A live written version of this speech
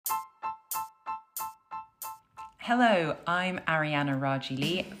Hello, I'm Ariana Raji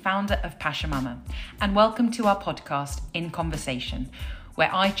Lee, founder of Pasha Mama, and welcome to our podcast, In Conversation,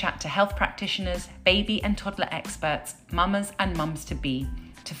 where I chat to health practitioners, baby and toddler experts, mamas and mums-to-be,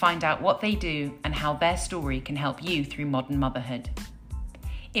 to find out what they do and how their story can help you through modern motherhood.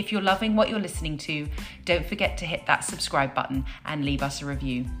 If you're loving what you're listening to, don't forget to hit that subscribe button and leave us a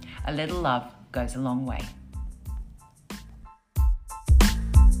review. A little love goes a long way.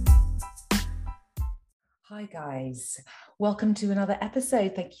 Hi guys, welcome to another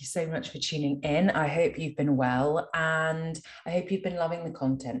episode. Thank you so much for tuning in. I hope you've been well and I hope you've been loving the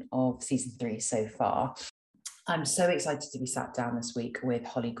content of season 3 so far. I'm so excited to be sat down this week with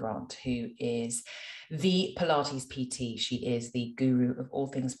Holly Grant, who is the Pilates PT. She is the guru of all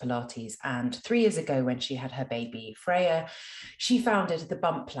things Pilates. And 3 years ago, when she had her baby Freya, she founded the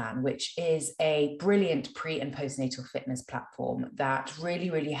Bump Plan, which is a brilliant pre- and postnatal fitness platform that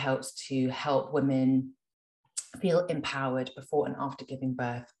really helps to help women feel empowered before and after giving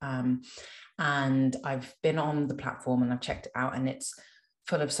birth. And I've been on the platform and I've checked it out, and it's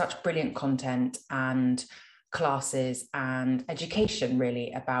full of such brilliant content and classes and education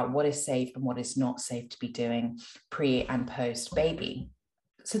really about what is safe and what is not safe to be doing pre and post baby.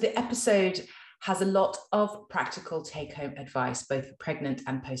 So the episode has a lot of practical take-home advice, both for pregnant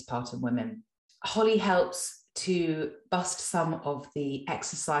and postpartum women. Holly helps to bust some of the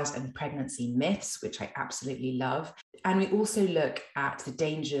exercise and pregnancy myths, which I absolutely love. And we also look at the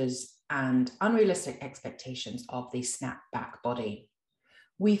dangers and unrealistic expectations of the snapback body.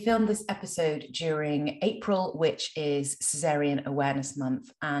 We filmed this episode during April, which is Caesarean Awareness Month,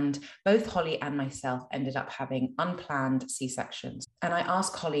 and both Holly and myself ended up having unplanned C-sections. And I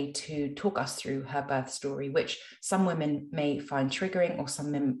asked Holly to talk us through her birth story, which some women may find triggering or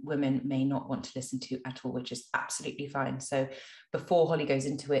some women may not want to listen to at all, which is absolutely fine. So before Holly goes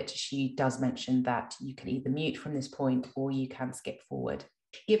into it, she does mention that you can either mute from this point or you can skip forward.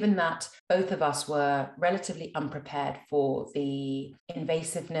 Given that both of us were relatively unprepared for the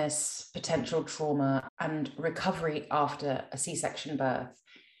invasiveness, potential trauma, and recovery after a C-section birth,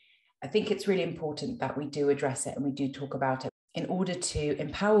 I think it's really important that we do address it and we do talk about it in order to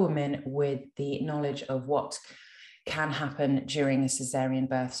empower women with the knowledge of what can happen during a cesarean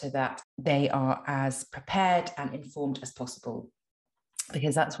birth so that they are as prepared and informed as possible.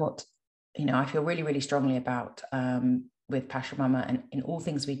 Because that's what, I feel really strongly about with Pasha Mama, and in all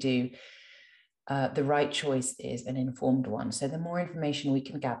things we do, the right choice is an informed one. So the more information we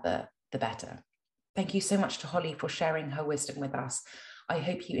can gather, the better. Thank you so much to Holly for sharing her wisdom with us. I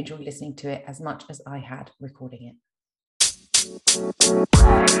hope you enjoy listening to it as much as I had recording it.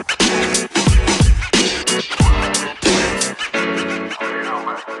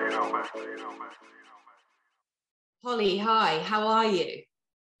 Holly, hi, how are you?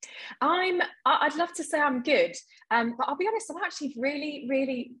 I'd love to say I'm good, but I'll be honest, I'm actually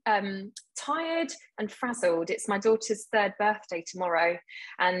really tired and frazzled. It's my daughter's 3rd birthday tomorrow,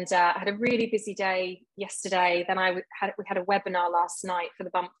 and I had a really busy day yesterday. Then we had a webinar last night for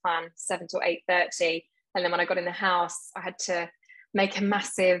the Bump Plan, 7 to 8:30, and then when I got in the house, I had to make a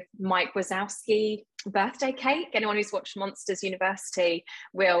massive Mike Wazowski birthday cake. Anyone who's watched Monsters University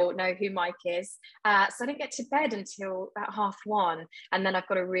will know who Mike is. So I didn't get to bed until about 1:30, and then I've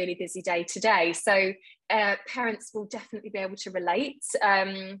got a really busy day today. So parents will definitely be able to relate.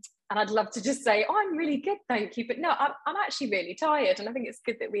 And I'd love to just say, I'm really good, thank you. But no, I'm actually really tired. And I think it's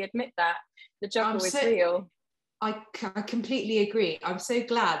good that we admit that. The juggle is real. I completely agree. I'm so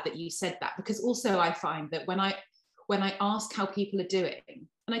glad that you said that, because also I find that when I ask how people are doing,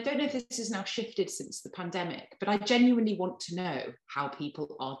 and I don't know if this has now shifted since the pandemic, but I genuinely want to know how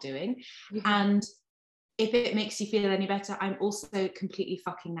people are doing. Yeah. And if it makes you feel any better, I'm also completely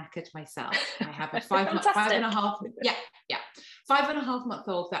fucking knackered myself. I have a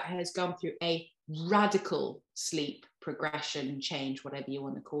 5.5-month-old that has gone through a radical sleep progression change, whatever you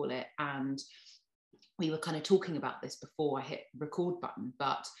want to call it. And we were kind of talking about this before I hit the record button,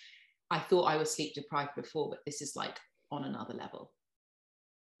 but I thought I was sleep deprived before, but this is like on another level.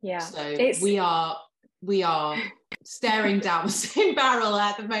 Yeah. So we are staring down the same barrel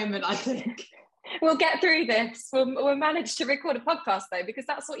at the moment, I think. We'll get through this. We'll manage to record a podcast though, because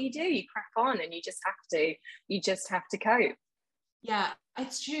that's what you do. You crack on and you just have to cope. Yeah,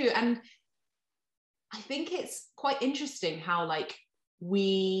 it's true. And I think it's quite interesting how like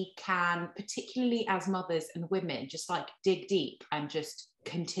we can, particularly as mothers and women, just like dig deep and just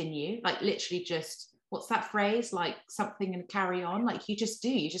continue, like literally just, what's that phrase, like something and carry on, like you just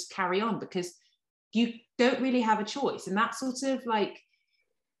carry on because you don't really have a choice. And that sort of like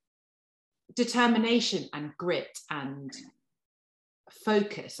determination and grit and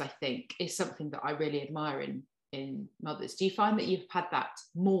focus, I think, is something that I really admire in in mothers. Do you find that you've had that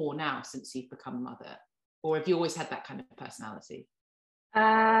more now since you've become a mother, or have you always had that kind of personality?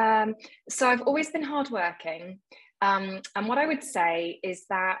 So I've always been hardworking, and what I would say is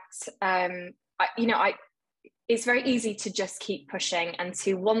that it's very easy to just keep pushing and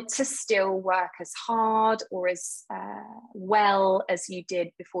to want to still work as hard or as well as you did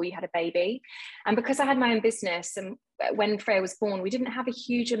before you had a baby. And because I had my own business, and when Freya was born, we didn't have a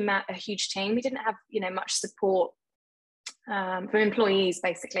huge team. We didn't have much support for employees,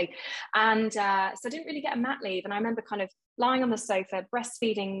 basically. And so I didn't really get a mat leave. And I remember kind of lying on the sofa,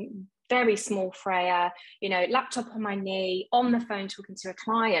 breastfeeding very small Freya, laptop on my knee, on the phone talking to a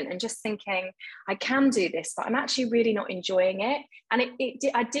client, and just thinking, I can do this, but I'm actually really not enjoying it. And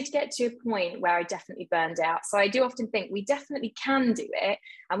I did get to a point where I definitely burned out. So I do often think we definitely can do it,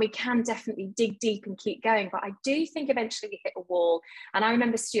 and we can definitely dig deep and keep going. But I do think eventually we hit a wall. And I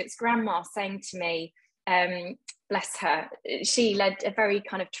remember Stuart's grandma saying to me, bless her, she led a very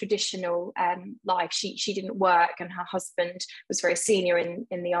kind of traditional life. She didn't work, and her husband was very senior in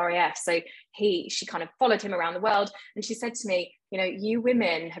the RAF. So she kind of followed him around the world. And she said to me, you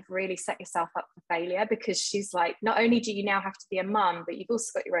women have really set yourself up for failure, because she's like, not only do you now have to be a mum, but you've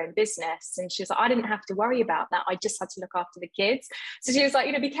also got your own business. And she was like, I didn't have to worry about that. I just had to look after the kids. So she was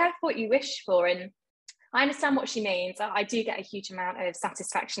like, be careful what you wish for. And I understand what she means. I do get a huge amount of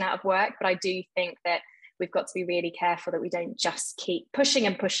satisfaction out of work, but I do think that we've got to be really careful that we don't just keep pushing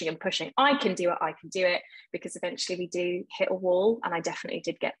and pushing and pushing. I can do it, because eventually we do hit a wall. And I definitely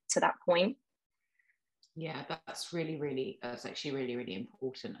did get to that point. Yeah, that's actually really, really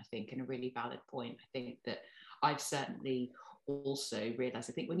important, I think, and a really valid point. I think that I've certainly also realized,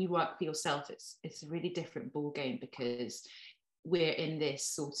 I think when you work for yourself, it's a really different ball game, because we're in this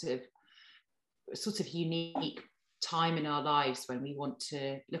sort of unique time in our lives when we want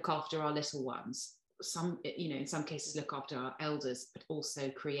to look after our little ones, in some cases look after our elders, but also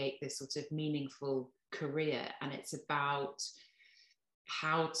create this sort of meaningful career. And it's about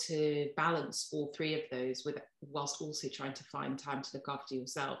how to balance all three of those whilst also trying to find time to look after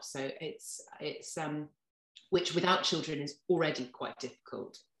yourself. So it's which without children is already quite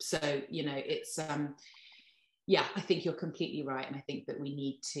difficult. So it's I think you're completely right. And I think that we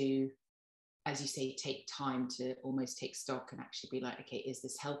need to, as you say, take time to almost take stock and actually be like, okay, is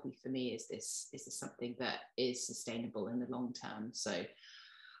this healthy for me? Is this something that is sustainable in the long term? So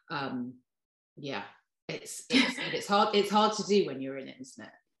it's hard to do when you're in it, isn't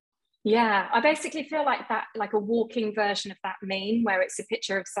it? Yeah, I basically feel like that, like a walking version of that meme where it's a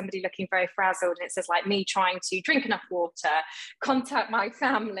picture of somebody looking very frazzled, and it says like me trying to drink enough water, contact my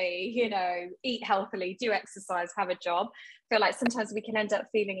family, eat healthily, do exercise, have a job. I feel like sometimes we can end up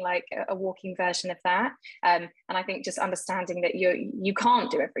feeling like a walking version of that. And I think just understanding that you can't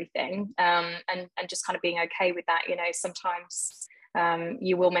do everything, and just kind of being okay with that. Sometimes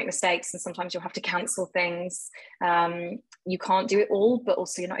you will make mistakes, and sometimes you'll have to cancel things. You can't do it all, but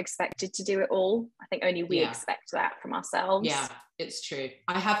also you're not expected to do it all. I think only we expect that from ourselves. Yeah, it's true.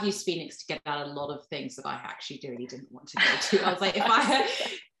 I have used Phoenix to get out a lot of things that I actually really didn't want to go to. I was like,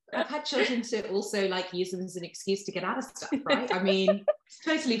 I've had children to also like use them as an excuse to get out of stuff, right? I mean,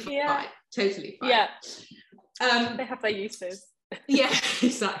 totally fine. Totally fine. Yeah. They have their uses. Yeah,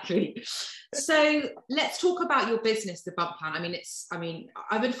 exactly. So let's talk about your business, the Bump Plan. I mean,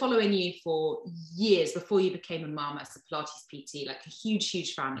 I've been following you for years before you became a mum as a Pilates PT, like a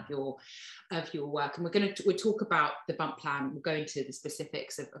huge fan of your work. And we'll talk about the Bump Plan. We'll go into the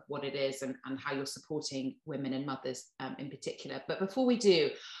specifics of what it is and how you're supporting women and mothers in particular. But before we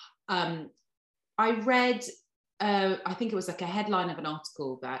do, I read, I think it was like a headline of an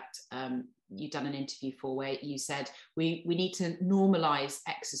article that you've done an interview for, where you said we need to normalize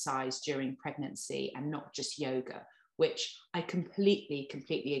exercise during pregnancy and not just yoga, which I completely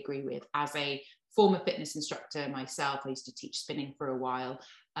agree with. As a former fitness instructor myself, I used to teach spinning for a while,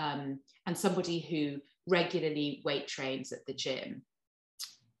 and somebody who regularly weight trains at the gym.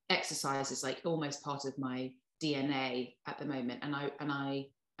 Exercise is like almost part of my DNA at the moment. And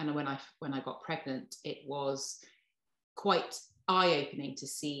when I got pregnant, it was quite eye-opening to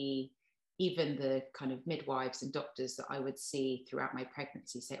see even the kind of midwives and doctors that I would see throughout my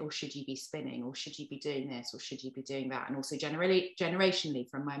pregnancy say, oh, should you be spinning, or should you be doing this, or should you be doing that? And also generationally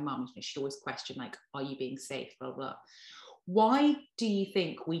from my mum, she'd always question, like, are you being safe, blah, blah. Why do you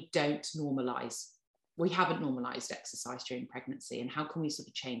think we haven't normalized exercise during pregnancy, and how can we sort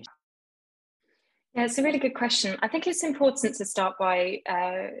of change that? Yeah, it's a really good question. I think it's important to start by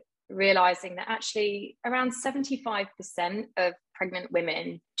realizing that actually around 75% of pregnant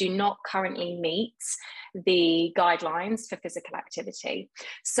women do not currently meet the guidelines for physical activity.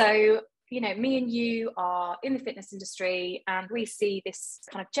 So me and you are in the fitness industry, and we see this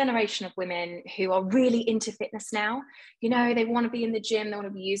kind of generation of women who are really into fitness now. They want to be in the gym, they want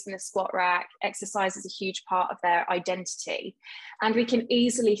to be using the squat rack. Exercise is a huge part of their identity. And we can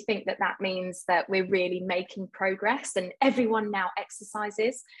easily think that that means that we're really making progress and everyone now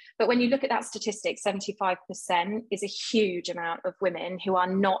exercises. But when you look at that statistic, 75% is a huge amount of women who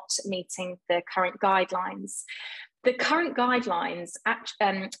are not meeting the current guidelines. The current guidelines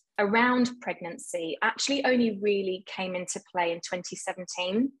around pregnancy actually only really came into play in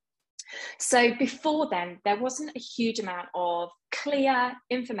 2017. So before then, there wasn't a huge amount of clear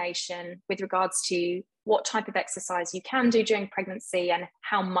information with regards to what type of exercise you can do during pregnancy and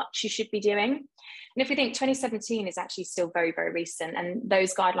how much you should be doing. And if we think 2017 is actually still very, very recent, and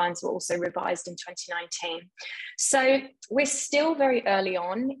those guidelines were also revised in 2019. So we're still very early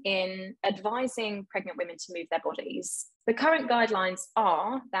on in advising pregnant women to move their bodies. The current guidelines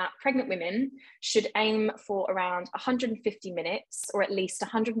are that pregnant women should aim for around 150 minutes, or at least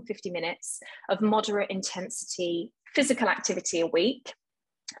 150 minutes of moderate intensity physical activity a week.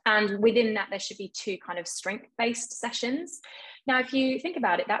 And within that, there should be 2 kind of strength-based sessions. Now, if you think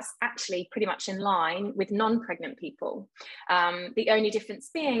about it, that's actually pretty much in line with non-pregnant people. The only difference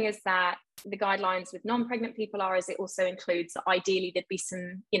being is that the guidelines with non-pregnant people are, as it also includes, ideally there'd be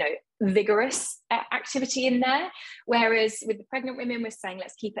some, vigorous activity in there. Whereas with the pregnant women, we're saying,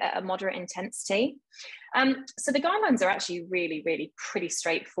 let's keep it at a moderate intensity. So the guidelines are actually really, really pretty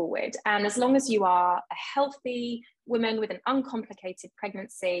straightforward. And as long as you are a healthy woman with an uncomplicated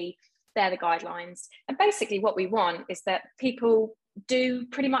pregnancy, they're the guidelines. And basically what we want is that people do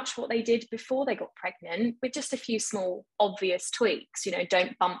pretty much what they did before they got pregnant, with just a few small obvious tweaks.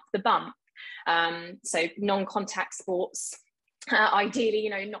 Don't bump the bump. So non-contact sports, ideally,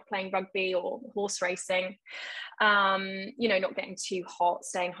 not playing rugby or horse racing, not getting too hot,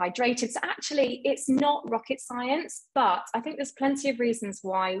 staying hydrated. So actually it's not rocket science, but I think there's plenty of reasons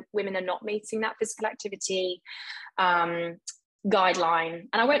why women are not meeting that physical activity guideline.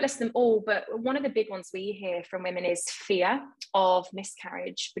 And I won't list them all, but one of the big ones we hear from women is fear of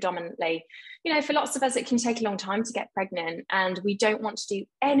miscarriage predominantly. For lots of us, it can take a long time to get pregnant, and we don't want to do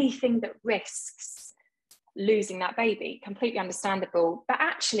anything that risks losing that baby. Completely understandable. But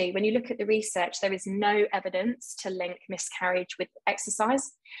actually, when you look at the research, there is no evidence to link miscarriage with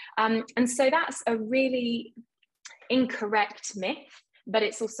exercise. And so that's a really incorrect myth, but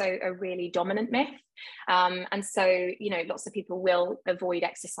it's also a really dominant myth. And so, lots of people will avoid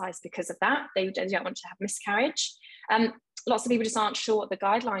exercise because of that. They don't want to have miscarriage. Lots of people just aren't sure what the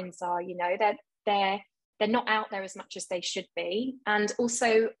guidelines are. They're not out there as much as they should be. And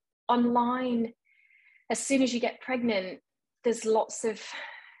also online, as soon as you get pregnant, there's lots of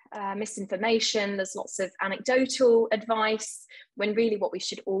misinformation, there's lots of anecdotal advice, when really what we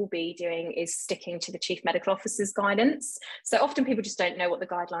should all be doing is sticking to the Chief Medical Officer's guidance. So often people just don't know what the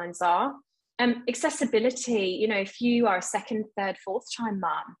guidelines are. Accessibility, if you are a second, third, fourth time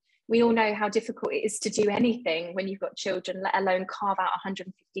mum, we all know how difficult it is to do anything when you've got children, let alone carve out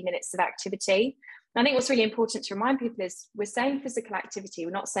 150 minutes of activity. And I think what's really important to remind people is we're saying physical activity,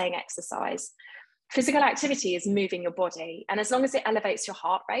 we're not saying exercise. Physical activity is moving your body. And as long as it elevates your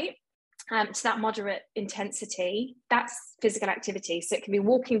heart rate to that moderate intensity, that's physical activity. So it can be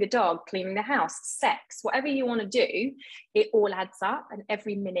walking the dog, cleaning the house, sex, whatever you want to do, it all adds up and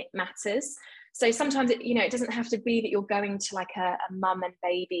every minute matters. So sometimes it doesn't have to be that you're going to like a mum and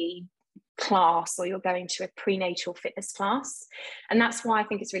baby class, or you're going to a prenatal fitness class. And that's why I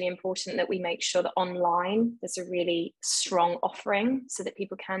think it's really important that we make sure that online there's a really strong offering so that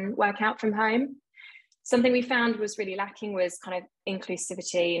people can work out from home. Something we found was really lacking was kind of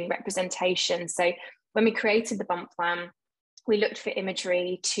inclusivity and representation. So when we created the bump plan, we looked for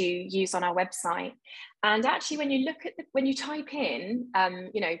imagery to use on our website. And actually, when you type in,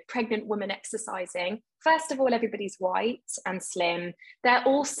 pregnant woman exercising, first of all, everybody's white and slim. They're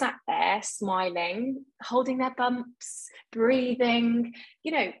all sat there smiling, holding their bumps, breathing.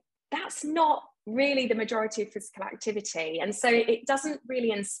 That's not really the majority of physical activity. And so it doesn't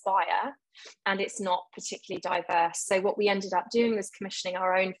really inspire, and it's not particularly diverse. So what we ended up doing was commissioning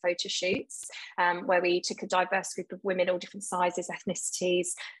our own photo shoots, where we took a diverse group of women, all different sizes, ethnicities,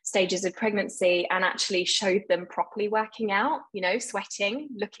 stages of pregnancy, and actually showed them properly working out, sweating,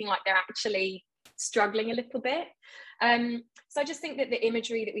 looking like they're actually struggling a little bit. So I just think that the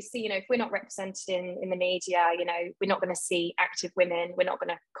imagery that we see, if we're not represented in the media, we're not going to see active women, we're not going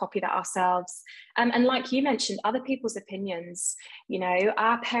to copy that ourselves. And like you mentioned, other people's opinions,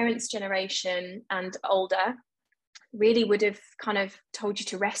 our parents' generation and older, really would have kind of told you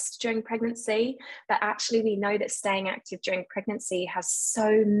to rest during pregnancy. But actually, we know that staying active during pregnancy has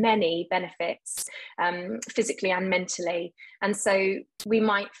so many benefits, physically and mentally. And so we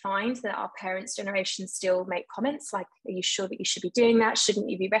might find that our parents' generation still make comments like, are you sure that you should be doing that? Shouldn't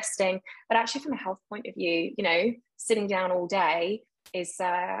you be resting? But actually, from a health point of view, you know, sitting down all day is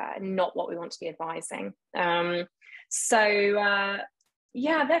not what we want to be advising.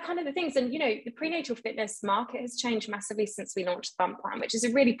 Yeah, they're kind of the things. And, you know, the prenatal fitness market has changed massively since we launched the Bump Plan, which is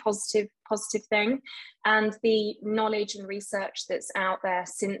a really positive thing. And the knowledge and research that's out there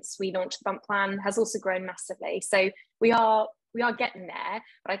since we launched the Bump Plan has also grown massively. So we are getting there,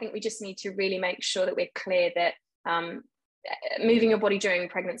 but I think we just need to really make sure that we're clear that moving your body during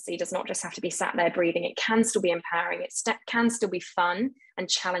pregnancy does not just have to be sat there breathing. It can still be empowering. It can still be fun and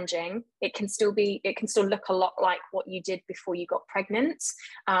challenging. It can still look a lot like what you did before you got pregnant.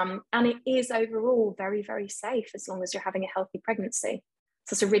 And it is overall very, very safe as long as you're having a healthy pregnancy.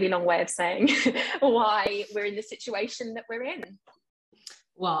 So it's a really long way of saying why we're in the situation that we're in.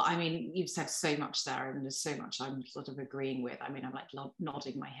 Well, I mean, you've said so much, Sarah, and there's so much I'm sort of agreeing with. I mean, I'm like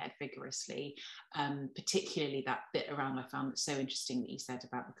nodding my head vigorously, particularly that bit around, I found it so interesting that you said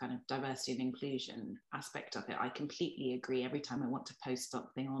about the kind of diversity and inclusion aspect of it. I completely agree. Every time I want to post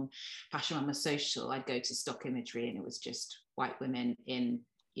something on Fashion Mama Social, I'd go to stock imagery and it was just white women in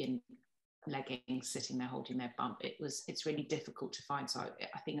leggings sitting there holding their bump. It's really difficult to find. So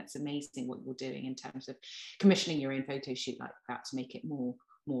I think that's amazing what you're doing in terms of commissioning your own photo shoot like that to make it more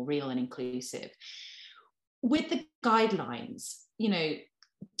real and inclusive. With the guidelines, you know,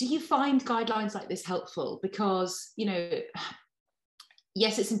 do you find guidelines like this helpful? Because, you know,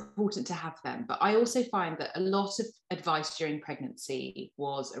 yes, it's important to have them, but I also find that a lot of advice during pregnancy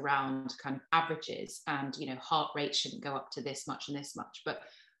was around kind of averages and, you know, heart rate shouldn't go up to this much and this much. But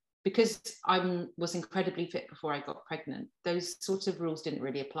because I was incredibly fit before I got pregnant, those sorts of rules didn't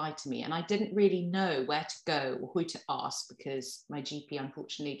really apply to me. And I didn't really know where to go or who to ask because my GP,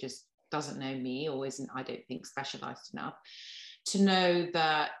 unfortunately, just doesn't know me or isn't, I don't think, specialised enough to know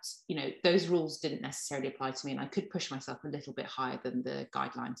that, you know, those rules didn't necessarily apply to me. And I could push myself a little bit higher than the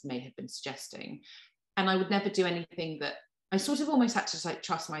guidelines may have been suggesting. And I would never do anything that I sort of almost had to just like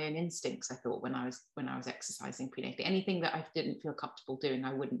trust my own instincts. I thought when I was exercising prenatally, anything that I didn't feel comfortable doing,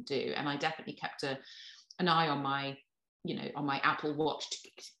 I wouldn't do. And I definitely kept an eye on my, you know, on my Apple Watch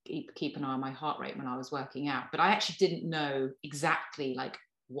to keep an eye on my heart rate when I was working out. But I actually didn't know exactly like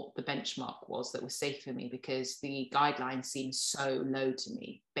what the benchmark was that was safe for me because the guidelines seemed so low to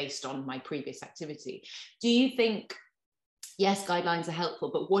me based on my previous activity. Do you think, yes, guidelines are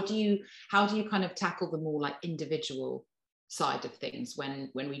helpful, but how do you kind of tackle the more like individual side of things when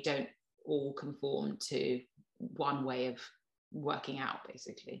we don't all conform to one way of working out,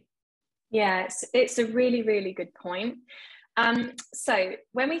 basically? Yeah, it's a really, really good point. So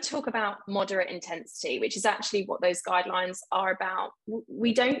when we talk about moderate intensity, which is actually what those guidelines are about,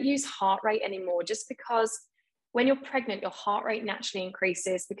 we don't use heart rate anymore just because when you're pregnant, your heart rate naturally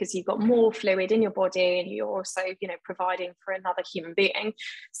increases because you've got more fluid in your body and you're also, you know, providing for another human being.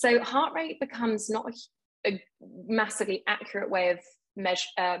 So heart rate becomes not a massively accurate way of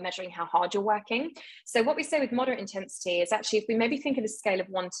measuring how hard you're working. So what we say with moderate intensity is actually if we maybe think of a scale of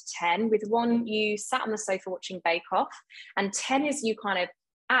 1 to 10, with 1 you sat on the sofa watching Bake Off, and 10 is you kind of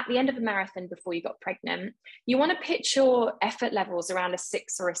at the end of a marathon before you got pregnant. You want to pitch your effort levels around a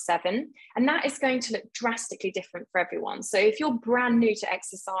 6 or a 7, and that is going to look drastically different for everyone. So if you're brand new to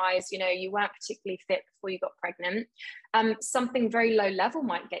exercise, you know, you weren't particularly fit before you got pregnant, something very low level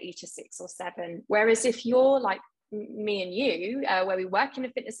might get you to 6 or 7. Whereas if you're like me and you, where we work in the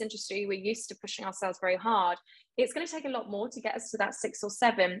fitness industry, we're used to pushing ourselves very hard. It's going to take a lot more to get us to that 6 or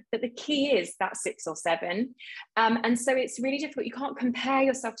 7, but the key is that 6 or 7. And so it's really difficult. You can't compare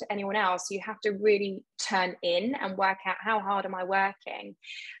yourself to anyone else. You have to really turn in and work out how hard am I working.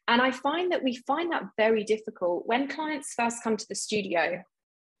 And I find that we find that very difficult when clients first come to the studio,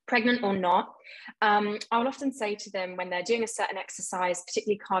 pregnant or not. I will often say to them when they're doing a certain exercise,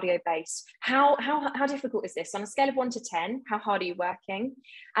 particularly cardio-based, how difficult is this? On a scale of 1 to 10, how hard are you working?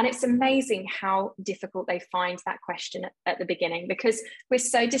 And it's amazing how difficult they find that question at the beginning, because we're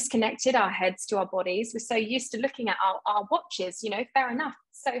so disconnected, our heads to our bodies. We're so used to looking at our watches, you know, fair enough.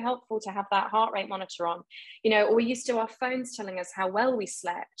 So helpful to have that heart rate monitor on, you know, or we're used to our phones telling us how well we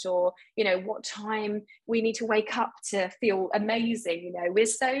slept, or, you know, what time we need to wake up to feel amazing. You know, we're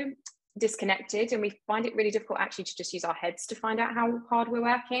so disconnected and we find it really difficult actually to just use our heads to find out how hard we're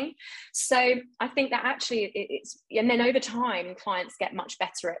working. So I think that actually it's, and then over time clients get much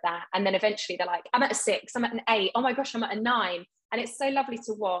better at that, and then eventually they're like, I'm at a 6, I'm at an 8, oh my gosh, I'm at a 9. And it's so lovely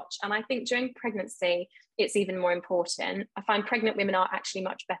to watch. And I think during pregnancy, it's even more important. I find pregnant women are actually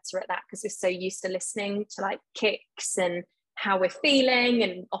much better at that because we're so used to listening to like kicks and how we're feeling,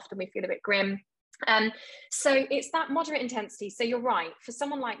 and often we feel a bit grim. So it's that moderate intensity. So you're right, for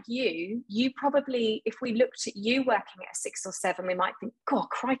someone like you probably, if we looked at you working at a 6 or 7, we might think, God,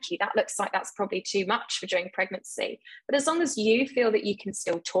 crikey, that looks like that's probably too much for during pregnancy. But as long as you feel that you can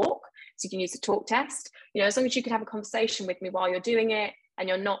still talk, so you can use the talk test, as long as you could have a conversation with me while you're doing it and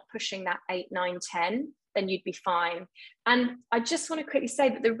you're not pushing that 8, 9, 10, then you'd be fine. And I just want to quickly say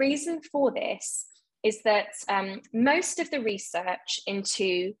that the reason for this is that most of the research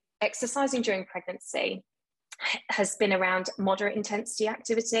into exercising during pregnancy has been around moderate intensity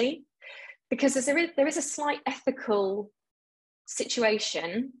activity, because there is a slight ethical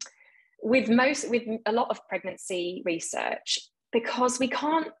situation with a lot of pregnancy research, because we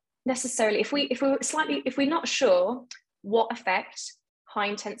can't necessarily, if we're not sure what effect high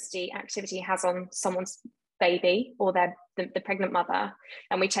intensity activity has on someone's baby or the pregnant mother,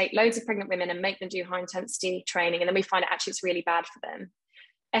 and we take loads of pregnant women and make them do high intensity training, and then we find out actually it's really bad for them.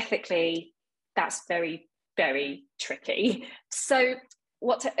 Ethically, that's very, very tricky. So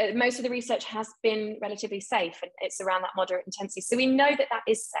most of the research has been relatively safe, and it's around that moderate intensity. So we know that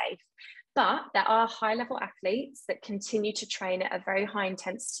is safe, but there are high level athletes that continue to train at a very high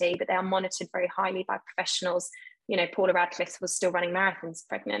intensity, but they are monitored very highly by professionals. Paula Radcliffe was still running marathons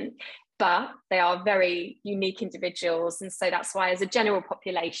pregnant, but they are very unique individuals. And so that's why, as a general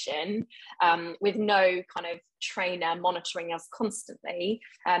population, with no kind of trainer monitoring us constantly,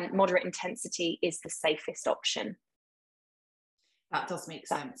 moderate intensity is the safest option. That does make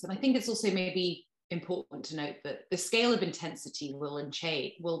sense. And I think it's also maybe important to note that the scale of intensity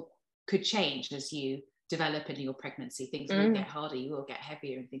could change as you develop in your pregnancy. Things will get harder, you will get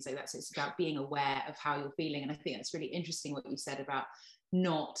heavier and things like that. So it's about being aware of how you're feeling. And I think that's really interesting what you said about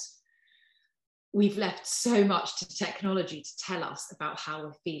we've left so much to technology to tell us about how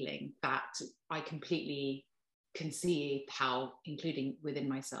we're feeling, that I completely can see how, including within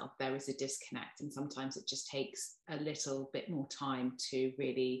myself, there is a disconnect. And sometimes it just takes a little bit more time to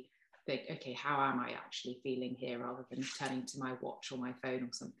really think, okay, how am I actually feeling here, rather than turning to my watch or my phone or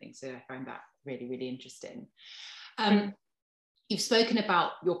something. So I find that really, really interesting. You've spoken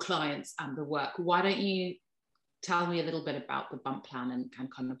about your clients and the work. Why don't you tell me a little bit about the Bump Plan and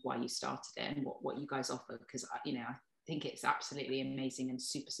kind of why you started it and what you guys offer? Because I think it's absolutely amazing and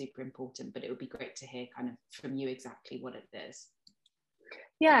super, super important, but it would be great to hear kind of from you exactly what it is.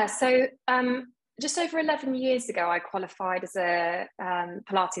 Yeah, so just over 11 years ago, I qualified as a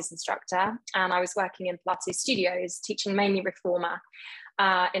Pilates instructor, and I was working in Pilates studios, teaching mainly reformer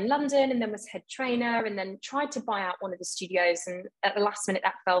in London, and then was head trainer, and then tried to buy out one of the studios, and at the last minute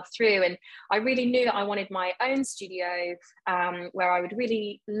that fell through. And I really knew that I wanted my own studio where I would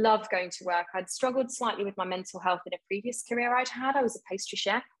really love going to work. I'd struggled slightly with my mental health in a previous career I'd had. I was a pastry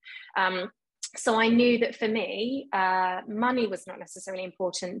chef. So I knew that for me, money was not necessarily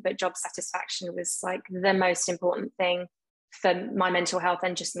important, but job satisfaction was like the most important thing for my mental health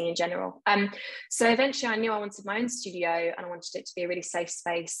and just me in general. So eventually I knew I wanted my own studio, and I wanted it to be a really safe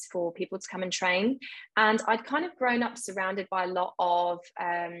space for people to come and train. And I'd kind of grown up surrounded by a lot of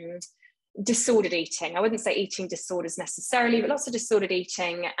disordered eating. I wouldn't say eating disorders necessarily, but lots of disordered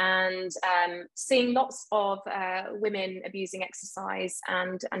eating, and seeing lots of women abusing exercise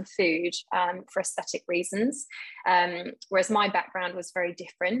and food for aesthetic reasons. Whereas my background was very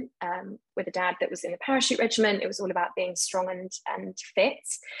different. With a dad that was in the parachute regiment, it was all about being strong and fit.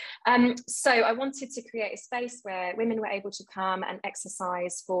 So I wanted to create a space where women were able to come and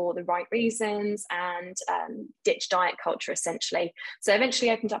exercise for the right reasons and ditch diet culture, essentially. So I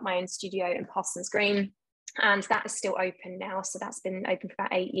eventually opened up my own studio in Parsons Green, and that is still open now. So that's been open for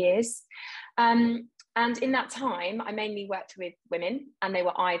about 8 years. And in that time, I mainly worked with women, and they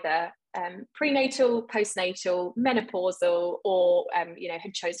were either prenatal, postnatal, menopausal, or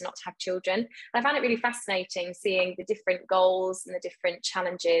had chosen not to have children. And I found it really fascinating seeing the different goals and the different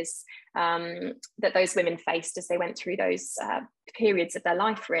challenges that those women faced as they went through those periods of their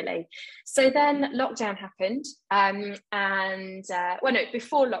life, really. So then lockdown happened,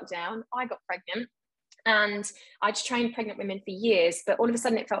 before lockdown, I got pregnant. And I'd trained pregnant women for years, but all of a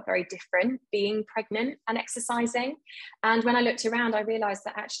sudden it felt very different being pregnant and exercising. And when I looked around, I realized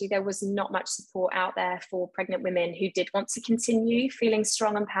that actually there was not much support out there for pregnant women who did want to continue feeling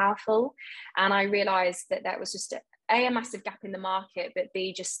strong and powerful. And I realized that was just a massive gap in the market, but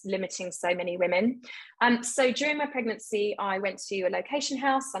B, just limiting so many women. So during my pregnancy, I went to a location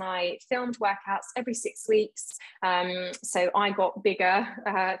house and I filmed workouts every 6 weeks. So I got bigger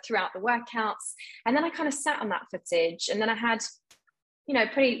throughout the workouts. And then I kind of sat on that footage. And then I had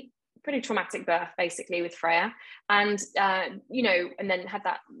pretty traumatic birth basically with Freya, and and then had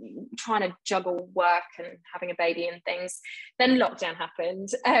that trying to juggle work and having a baby and things. Then lockdown happened,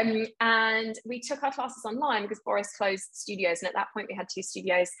 and we took our classes online because Boris closed studios, and at that point we had 2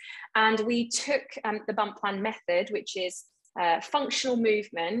 studios, and we took the bump plan method, which is functional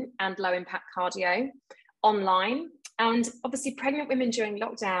movement and low impact cardio, online. And obviously pregnant women during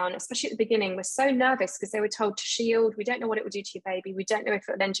lockdown, especially at the beginning, were so nervous because they were told to shield. We don't know what it will do to your baby. We don't know if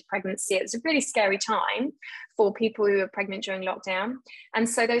it will end your pregnancy. It was a really scary time for people who were pregnant during lockdown. And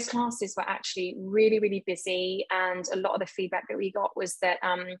so those classes were actually really, really busy. And a lot of the feedback that we got was that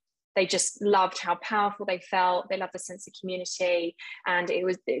they just loved how powerful they felt. They loved the sense of community. And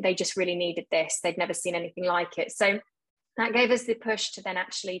they just really needed this. They'd never seen anything like it. So that gave us the push to then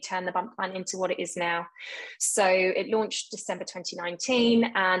actually turn the bump plan into what it is now. So it launched December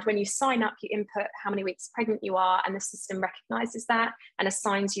 2019. And when you sign up, you input how many weeks pregnant you are, and the system recognizes that and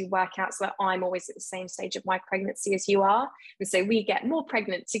assigns you workouts. So I'm always at the same stage of my pregnancy as you are. And so we get more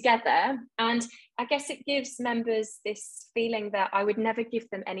pregnant together. And I guess it gives members this feeling that I would never give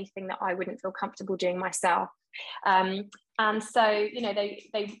them anything that I wouldn't feel comfortable doing myself. And so,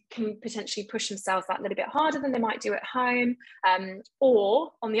 they can potentially push themselves that little bit harder than they might do at home.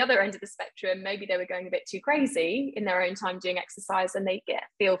 Or on the other end of the spectrum, maybe they were going a bit too crazy in their own time doing exercise, and they get a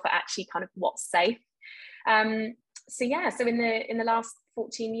feel for actually kind of what's safe. So in the last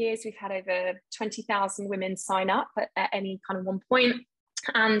 14 years, we've had over 20,000 women sign up at any kind of one point.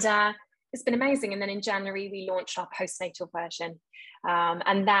 And it's been amazing. And then in January, we launched our postnatal version.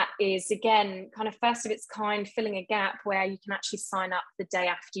 And that is, again, kind of first of its kind, filling a gap where you can actually sign up the day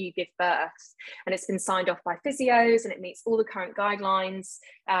after you give birth. And it's been signed off by physios, and it meets all the current guidelines,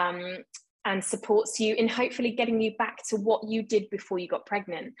 and supports you in hopefully getting you back to what you did before you got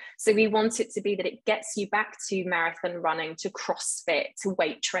pregnant. So we want it to be that it gets you back to marathon running, to CrossFit, to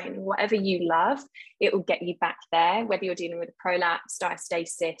weight training, whatever you love, it will get you back there, whether you're dealing with a prolapse,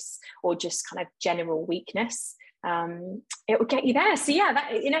 diastasis, or just kind of general weakness. It will get you there. So yeah,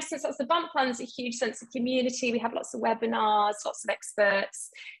 that, in essence, that's the bump plan. It's a huge sense of community. We have lots of webinars, lots of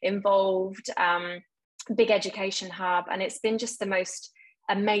experts involved, big education hub, and it's been just the most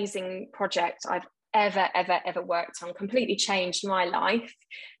amazing project I've ever worked on. Completely changed my life,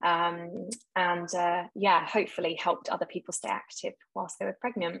 and hopefully helped other people stay active whilst they were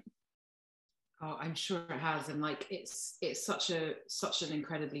pregnant. Oh, I'm sure it has, and like it's such an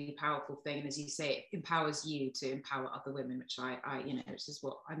incredibly powerful thing, and as you say, it empowers you to empower other women, which which is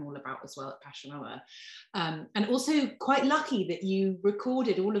what I'm all about as well at Passion Mama. And also quite lucky that you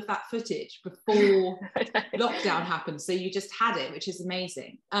recorded all of that footage before lockdown happened, so you just had it, which is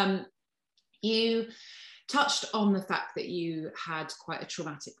amazing. You touched on the fact that you had quite a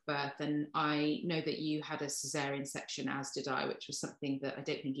traumatic birth, and I know that you had a cesarean section, as did I, which was something that I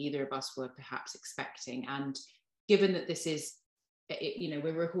don't think either of us were perhaps expecting. And given that this is,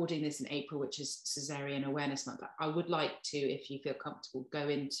 we're recording this in April, which is Cesarean Awareness Month, I would like to, if you feel comfortable, go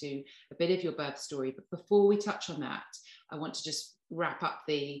into a bit of your birth story. But before we touch on that, I want to just wrap up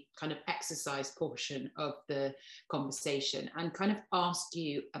the kind of exercise portion of the conversation and kind of ask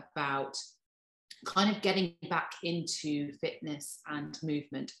you about kind of getting back into fitness and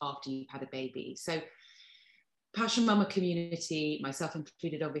movement after you've had a baby. So Passion Mama community, myself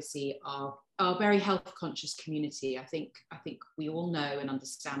included, obviously, are a very health conscious community. I think we all know and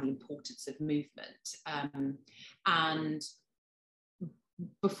understand the importance of movement. And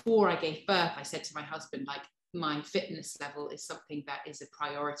before I gave birth, I said to my husband, like, my fitness level is something that is a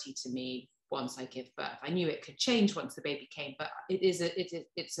priority to me once I give birth. I knew it could change once the baby came, but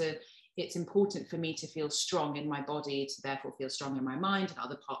it's important for me to feel strong in my body, to therefore feel strong in my mind and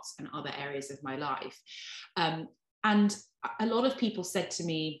other parts and other areas of my life. And a lot of people said to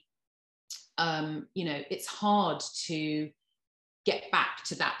me, it's hard to get back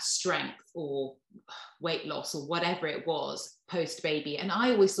to that strength or weight loss or whatever it was post baby. And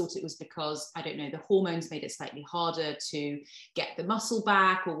I always thought it was because, I don't know, the hormones made it slightly harder to get the muscle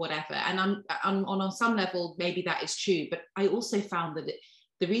back or whatever. And on some level, maybe that is true. But I also found that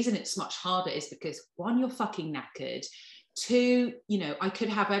the reason it's much harder is because, one, you're fucking knackered. Two, I could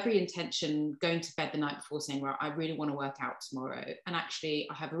have every intention going to bed the night before saying, well, I really want to work out tomorrow. And actually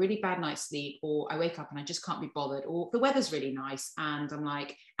I have a really bad night's sleep, or I wake up and I just can't be bothered, or the weather's really nice and I'm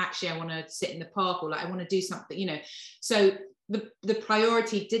like, actually, I want to sit in the park, or like, I want to do something, So the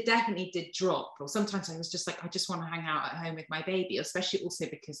priority definitely did drop. Or sometimes I was just like, I just want to hang out at home with my baby, especially also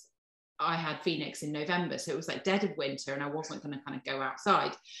because I had Phoenix in November, so it was like dead of winter and I wasn't going to kind of go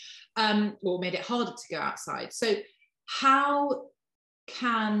outside, or made it harder to go outside. So how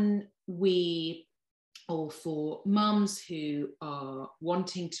can we or for mums who are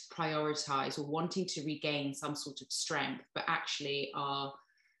wanting to prioritize or wanting to regain some sort of strength, but actually are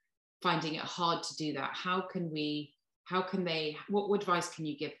finding it hard to do that, what advice can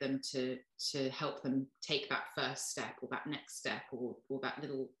you give them to help them take that first step, or that next step, or that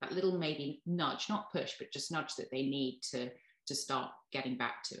little maybe nudge, not push, but just nudge that they need to start getting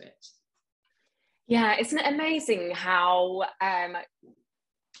back to it? Yeah, isn't it amazing how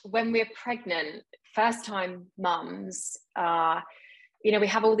when we're pregnant, first time mums, we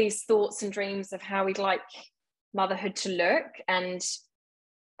have all these thoughts and dreams of how we'd like motherhood to look, and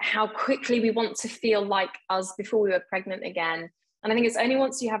how quickly we want to feel like us before we were pregnant again. And I think it's only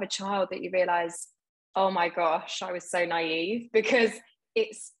once you have a child that you realize, oh my gosh, I was so naive, because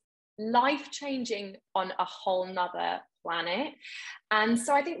it's life-changing on a whole nother planet. And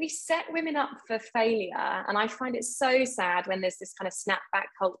so I think we set women up for failure. And I find it so sad when there's this kind of snapback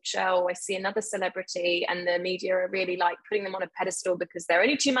culture, or I see another celebrity and the media are really like putting them on a pedestal because they're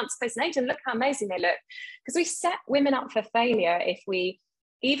only 2 months postnatal and look how amazing they look. Because we set women up for failure if we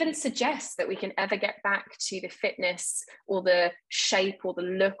even suggest that we can ever get back to the fitness or the shape or the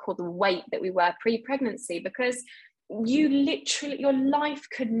look or the weight that we were pre-pregnancy, because your life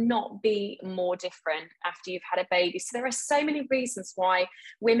could not be more different after you've had a baby. So there are so many reasons why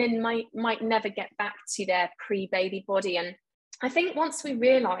women might never get back to their pre-baby body. And I think once we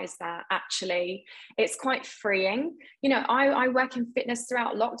realize that, actually, it's quite freeing. I work in fitness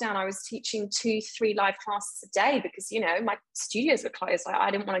throughout lockdown. I was teaching 2-3 live classes a day because, my studios were closed. I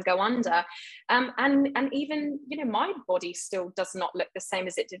didn't want to go under. And even, my body still does not look the same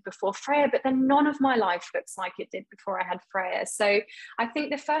as it did before Freya, but then none of my life looks like it did before I had Freya. So I think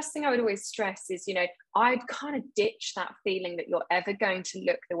the first thing I would always stress is, I'd kind of ditch that feeling that you're ever going to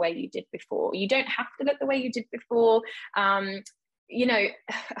look the way you did before. You don't have to look the way you did before.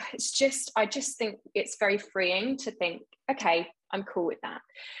 I just think it's very freeing to think, okay, I'm cool with that.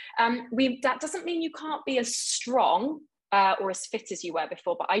 That doesn't mean you can't be as strong or as fit as you were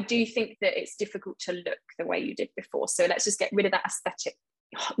before, but I do think that it's difficult to look the way you did before. So let's just get rid of that aesthetic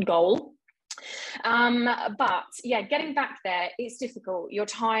goal. But yeah, getting back there, it's difficult. You're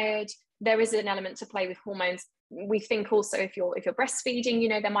tired. There is an element to play with hormones. We think also if you're breastfeeding,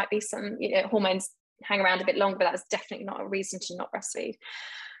 there might be some hormones hang around a bit longer, but that's definitely not a reason to not breastfeed.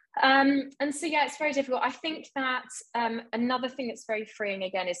 And so, yeah, it's very difficult. I think that another thing that's very freeing,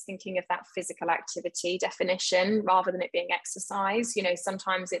 again, is thinking of that physical activity definition rather than it being exercise.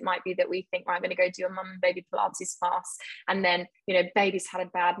 Sometimes it might be that we think, right, I'm going to go do a mum and baby Pilates class, and then, baby's had a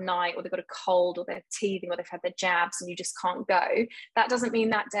bad night, or they've got a cold, or they're teething, or they've had their jabs, and you just can't go. That doesn't mean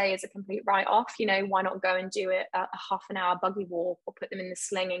that day is a complete write-off. Why not go and do a half an hour buggy walk, or put them in the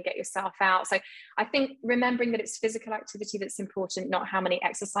sling and get yourself out? So I think remembering that it's physical activity that's important, not how many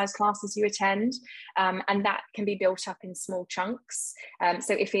exercise classes you attend, and that can be built up in small chunks.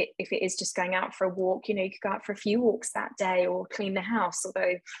 So if it is just going out for a walk, you could go out for a few walks that day, or clean the house,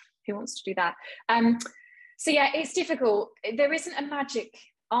 although who wants to do that? So yeah, it's difficult. There isn't a magic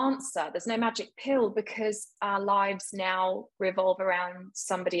answer. There's no magic pill, because our lives now revolve around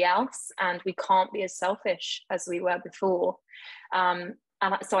somebody else, and we can't be as selfish as we were before. And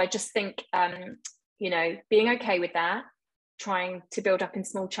so I just think being okay with that, trying to build up in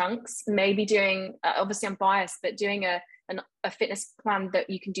small chunks, maybe doing, obviously I'm biased, but doing a fitness plan that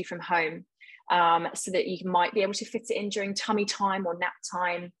you can do from home, so that you might be able to fit it in during tummy time or nap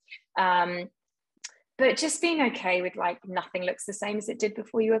time. But just being okay with, like, nothing looks the same as it did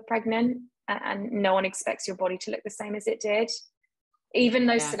before you were pregnant, and no one expects your body to look the same as it did. Even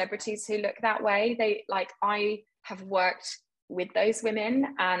those celebrities who look that way, I have worked with those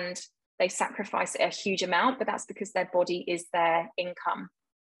women, and they sacrifice a huge amount, but that's because their body is their income.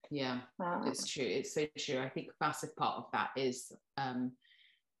 Yeah, it's true. It's so true. I think a massive part of that is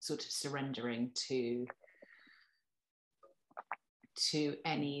sort of surrendering to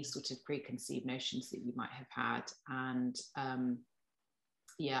any sort of preconceived notions that you might have had. And I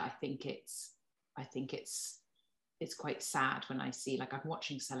think it's quite sad when I see, like, I'm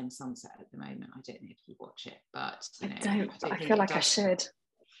watching Selling Sunset at the moment. I don't know if you watch it, but I feel like I should.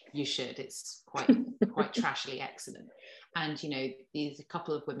 You should. It's quite trashily excellent. And these a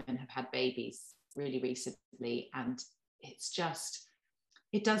couple of women have had babies really recently, and it does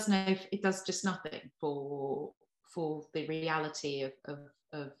just nothing for the reality of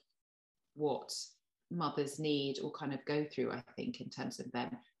what mothers need or kind of go through, I think, in terms of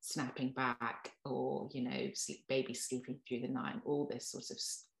them snapping back, or babies sleeping through the night, all this sort of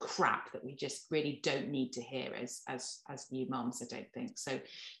crap that we just really don't need to hear as new mums, I don't think. So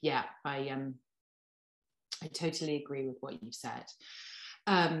yeah, I totally agree with what you said.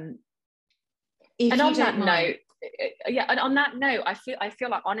 If and you on don't that mind. note, yeah, and on that note, I feel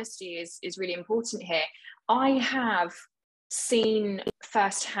like honesty is really important here. I have seen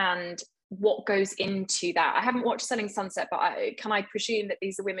firsthand what goes into that. I haven't watched Selling Sunset, but can I presume that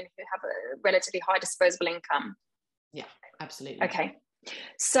these are women who have a relatively high disposable income? Yeah, absolutely. Okay,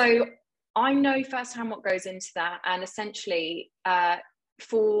 so I know firsthand what goes into that, and essentially,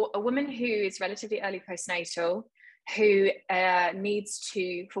 for a woman who is relatively early postnatal, who needs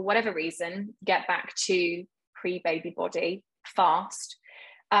to, for whatever reason, get back to pre-baby body fast,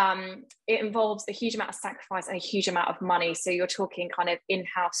 it involves a huge amount of sacrifice and a huge amount of money. So you're talking kind of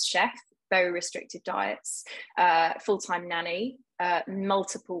in-house chef, very restricted diets, full-time nanny,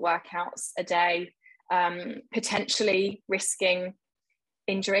 multiple workouts a day, potentially risking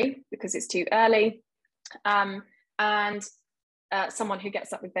injury because it's too early, and someone who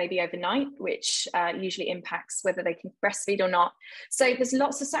gets up with baby overnight, which usually impacts whether they can breastfeed or not. So there's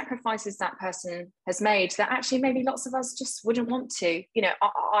lots of sacrifices that person has made that actually maybe lots of us just wouldn't want to. You know,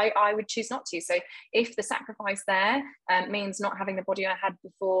 I would choose not to. So if the sacrifice there means not having the body I had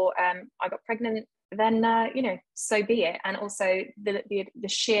before I got pregnant, then you know, so be it. And also the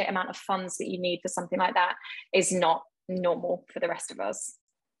sheer amount of funds that you need for something like that is not normal for the rest of us.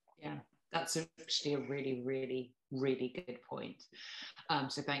 Yeah, that's actually a really, really, really good point.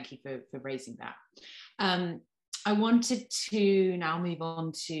 So thank you for raising that. I wanted to now move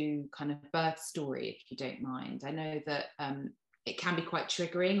on to kind of birth story, if you don't mind. I know that it can be quite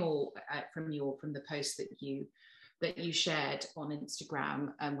triggering, or from the post that you shared on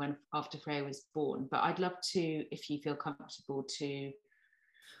Instagram when after Freya was born. But I'd love to, if you feel comfortable, to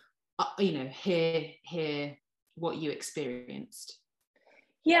hear what you experienced.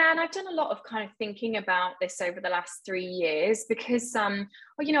 Yeah, and I've done a lot of kind of thinking about this over the last 3 years because,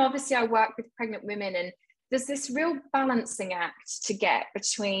 you know, obviously I work with pregnant women, and there's this real balancing act to get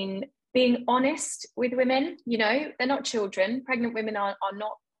between being honest with women. You know, they're not children. Pregnant women are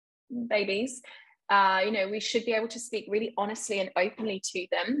not babies. You know, we should be able to speak really honestly and openly to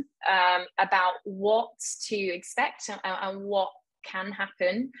them about what to expect and what can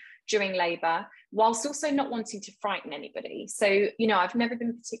happen during labour, whilst also not wanting to frighten anybody. So, you know, I've never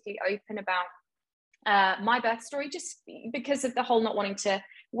been particularly open about my birth story just because of the whole not wanting to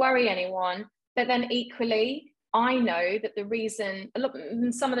worry anyone. But then equally, I know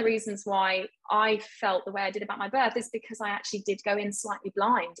that some of the reasons why I felt the way I did about my birth is because I actually did go in slightly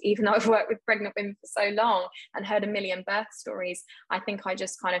blind. Even though I've worked with pregnant women for so long and heard a million birth stories, I think I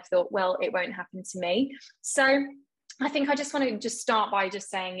just kind of thought, well, it won't happen to me. So I think I just want to just start by just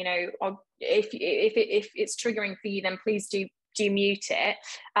saying, you know, if it's triggering for you, then please do mute it.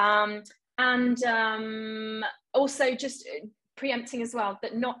 And also just preempting as well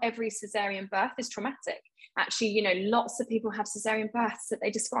that not every cesarean birth is traumatic. Actually, you know, lots of people have cesarean births that they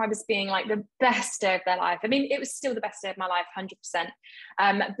describe as being like the best day of their life. I mean, it was still the best day of my life,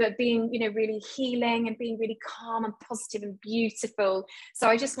 100%. But being, you know, really healing and being really calm and positive and beautiful. So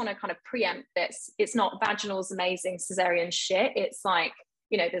I just want to kind of preempt this. It's not vaginal's amazing cesarean shit. It's like,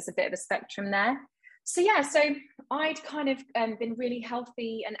 you know, there's a bit of a spectrum there. So yeah, so I'd kind of been really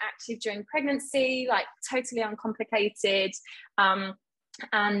healthy and active during pregnancy, like totally uncomplicated.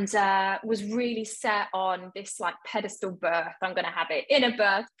 And was really set on this like pedestal birth. I'm going to have it in a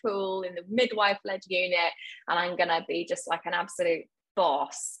birth pool in the midwife-led unit, and I'm going to be just like an absolute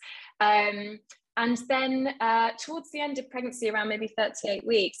boss. And then towards the end of pregnancy, around maybe 38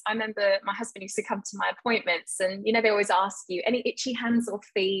 weeks, I remember my husband used to come to my appointments, and, you know, they always ask you, any itchy hands or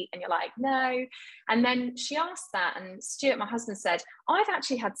feet? And you're like, no. And then she asked that, and Stuart, my husband, said, I've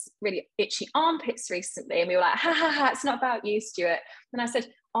actually had really itchy armpits recently. And we were like, ha ha ha, it's not about you, Stuart. And I said,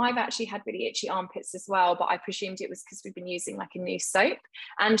 I've actually had really itchy armpits as well, but I presumed it was because we've been using like a new soap.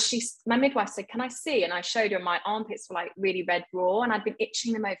 And my midwife said, can I see? And I showed her my armpits were like really red raw, and I'd been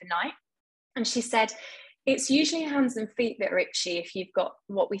itching them overnight. And she said, it's usually hands and feet that are itchy if you've got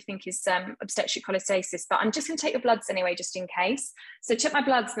what we think is obstetric cholestasis, but I'm just going to take your bloods anyway, just in case. So I took my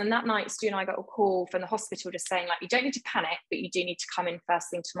bloods, and then that night, Stu and I got a call from the hospital just saying, like, you don't need to panic, but you do need to come in first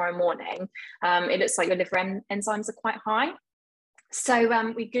thing tomorrow morning. It looks like your liver enzymes are quite high. So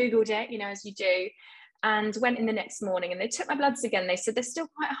we Googled it, you know, as you do, and went in the next morning, and they took my bloods again. They said they're still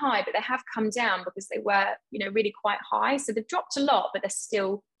quite high, but they have come down because they were, you know, really quite high. So they've dropped a lot, but they're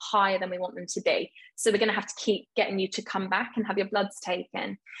still higher than we want them to be. So we're going to have to keep getting you to come back and have your bloods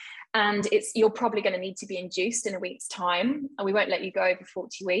taken. And you're probably going to need to be induced in a week's time, and we won't let you go over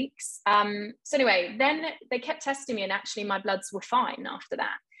 40 weeks. So anyway, then they kept testing me, and actually my bloods were fine after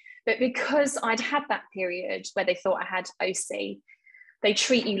that. But because I'd had that period where they thought I had OC, they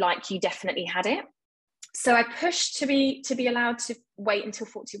treat you like you definitely had it. so I pushed to be allowed to wait until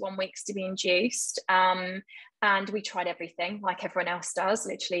 41 weeks to be induced. And we tried everything, like everyone else does,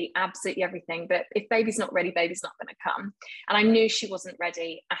 literally absolutely everything. But if baby's not ready, baby's not going to come. And I knew she wasn't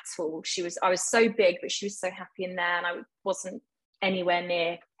ready at all. I was so big, but she was so happy in there, and I wasn't anywhere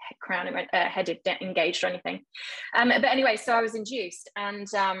near headed engaged or anything. But anyway, so I was induced, and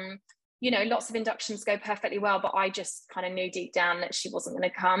lots of inductions go perfectly well, but I just kind of knew deep down that she wasn't going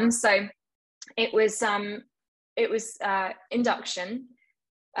to come. So it was induction,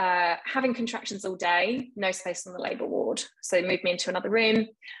 having contractions all day, no space on the labour ward. So they moved me into another room.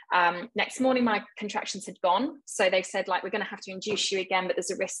 Next morning, my contractions had gone. So they said, like, we're going to have to induce you again, but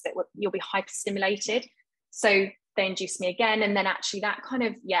there's a risk that you'll be hyperstimulated. So they induced me again. And then actually that kind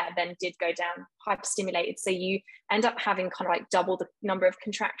of, then did go down hyperstimulated. So you end up having kind of like double the number of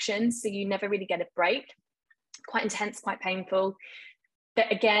contractions. So you never really get a break. Quite intense, quite painful. But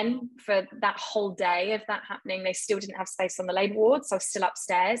again, for that whole day of that happening, they still didn't have space on the labour ward. So I was still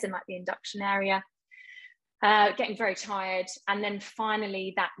upstairs in like the induction area, getting very tired. And then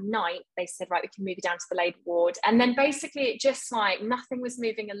finally that night, they said, right, we can move you down to the labour ward. And then basically it just like nothing was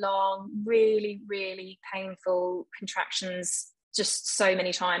moving along, really, really painful contractions, just so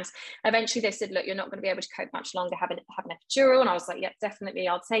many times. Eventually they said, look, you're not going to be able to cope much longer, have an epidural. And I was like, yeah, definitely,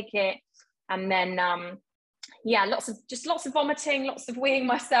 I'll take it. And then, lots of vomiting, lots of weeing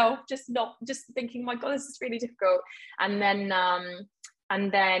myself, just thinking, my God, this is really difficult. And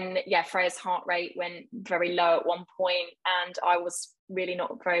then Freya's heart rate went very low at one point, and I was really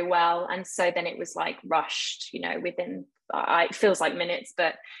not very well. And so then it was like rushed, within, it feels like minutes,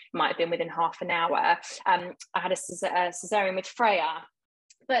 but it might have been within half an hour. I had a cesarean with Freya,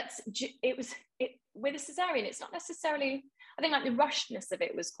 but with a cesarean, it's not necessarily, I think like the rushedness of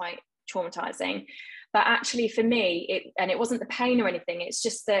it was quite traumatizing. But actually for me, it wasn't the pain or anything. It's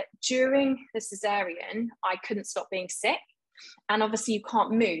just that during the cesarean, I couldn't stop being sick. And obviously you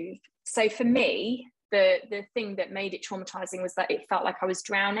can't move. So for me, the thing that made it traumatizing was that it felt like I was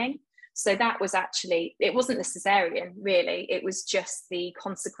drowning. So that was actually, it wasn't the cesarean really. It was just the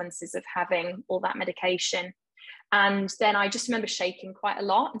consequences of having all that medication. And then I just remember shaking quite a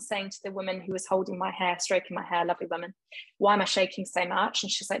lot and saying to the woman who was holding my hair, stroking my hair, lovely woman, why am I shaking so much?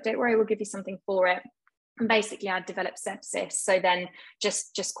 And she's like, don't worry, we'll give you something for it. And basically I developed sepsis. So then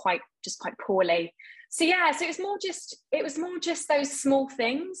just quite poorly. So so it was more just those small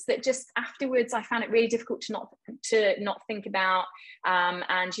things that just afterwards I found it really difficult to not think about.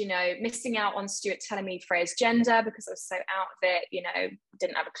 And missing out on Stuart telling me Freya's gender because I was so out of it,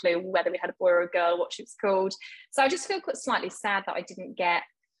 didn't have a clue whether we had a boy or a girl, what she was called. So I just feel quite slightly sad that I didn't get,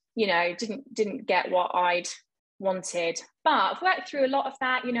 didn't get what I'd wanted. But I've worked through a lot of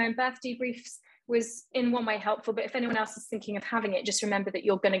that, and birth debriefs was in one way helpful, but if anyone else is thinking of having it, just remember that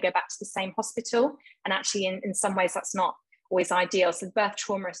you're going to go back to the same hospital, and actually in some ways that's not always ideal. So the Birth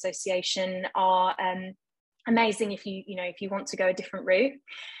Trauma Association are amazing if you want to go a different route.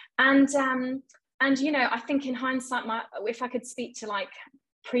 And I think in hindsight, if I could speak to like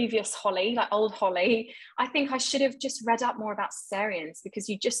previous Holly, like old Holly, I think I should have just read up more about cesareans, because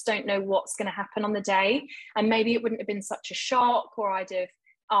you just don't know what's going to happen on the day, and maybe it wouldn't have been such a shock, or I'd have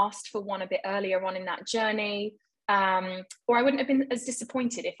asked for one a bit earlier on in that journey, or I wouldn't have been as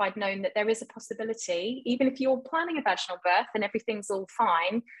disappointed if I'd known that there is a possibility, even if you're planning a vaginal birth and everything's all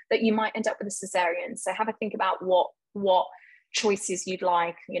fine, that you might end up with a cesarean. So have a think about what choices you'd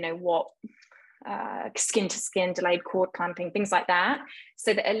like, what skin to skin, delayed cord clamping, things like that,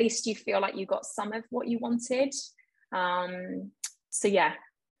 so that at least you feel like you got some of what you wanted.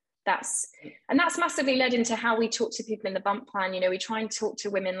 That's massively led into how we talk to people in the bump plan. We try and talk to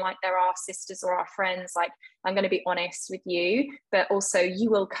women like they're our sisters or our friends, like, I'm going to be honest with you, but also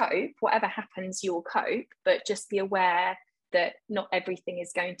you will cope. Whatever happens, you will cope, but just be aware that not everything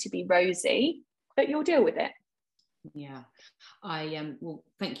is going to be rosy, but you'll deal with it. Yeah, well,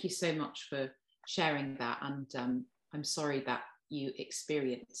 thank you so much for sharing that, and I'm sorry that you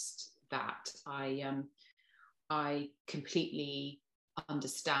experienced that. I completely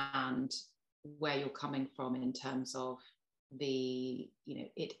understand where you're coming from in terms of it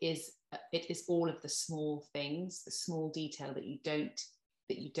is all of the small things, the small detail that you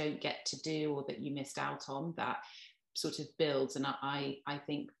don't get to do, or that you missed out on, that sort of builds. And I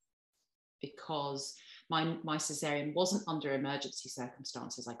think because my cesarean wasn't under emergency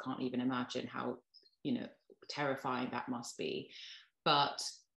circumstances, I can't even imagine how terrifying that must be, but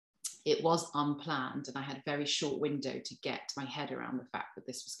it was unplanned, and I had a very short window to get my head around the fact that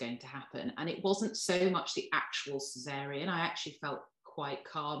this was going to happen. And it wasn't so much the actual cesarean. I actually felt quite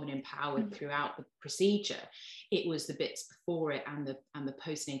calm and empowered throughout the procedure. It was the bits before it and the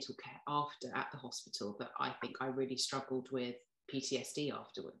postnatal care after at the hospital that I think I really struggled with PTSD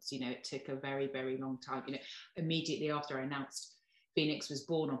afterwards. You know, it took a very, very long time. You know, immediately after I announced Phoenix was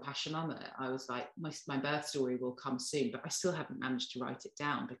born on Passion Mama, I was like, my birth story will come soon, but I still haven't managed to write it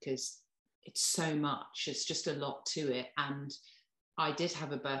down because it's so much. It's just a lot to it. And I did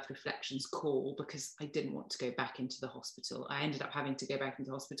have a birth reflections call because I didn't want to go back into the hospital. I ended up having to go back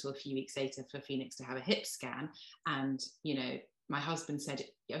into hospital a few weeks later for Phoenix to have a hip scan. And, you know, my husband said,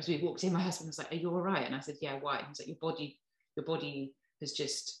 as we walked in, my husband was like, "Are you all right?" And I said, "Yeah, why?" And he was like, your body has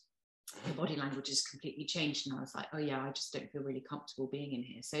just, your body language has completely changed. And I was like, "Oh yeah, I just don't feel really comfortable being in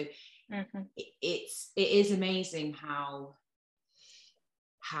here." So it is amazing how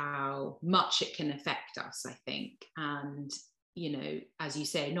much it can affect us, I think. And, you know, as you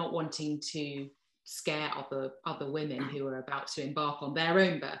say, not wanting to scare other women who are about to embark on their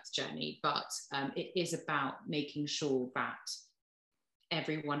own birth journey, but it is about making sure that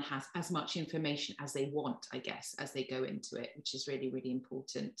everyone has as much information as they want, I guess, as they go into it, which is really, really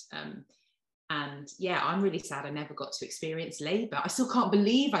important. And yeah, I'm really sad I never got to experience labour. I still can't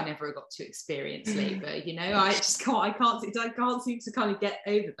believe I never got to experience labour. You know, I can't seem to kind of get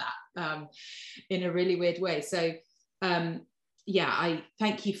over that in a really weird way. So yeah, I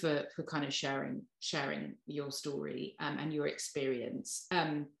thank you for kind of sharing your story and your experience.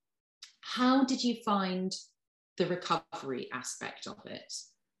 How did you find the recovery aspect of it?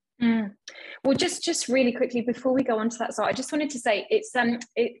 Well, just really quickly before we go on to that, so I just wanted to say it's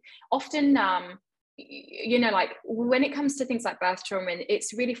it often you know, like when it comes to things like birth trauma,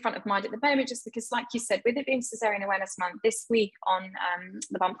 it's really front of mind at the moment, just because, like you said, with it being Caesarean Awareness Month, this week on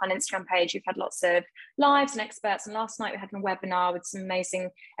the Bump Plan Instagram page, you've had lots of lives and experts, and last night we had a webinar with some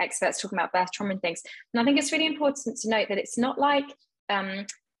amazing experts talking about birth trauma and things. And I think it's really important to note that it's not like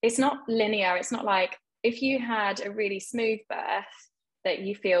it's not linear. It's not like if you had a really smooth birth that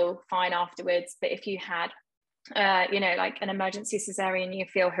you feel fine afterwards, but if you had you know, like an emergency cesarean, you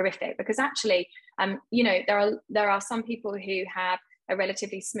feel horrific, because actually you know, there are some people who have a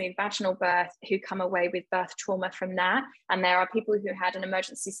relatively smooth vaginal birth who come away with birth trauma from that, and there are people who had an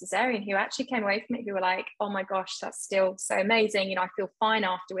emergency cesarean who actually came away from it who were like, "Oh my gosh, that's still so amazing, you know, I feel fine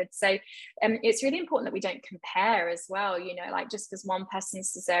afterwards." So it's really important that we don't compare as well, you know, like just because one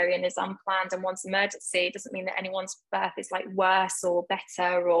person's cesarean is unplanned and one's emergency, it doesn't mean that anyone's birth is like worse or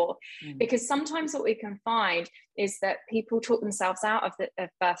better, or because sometimes what we can find is that people talk themselves out of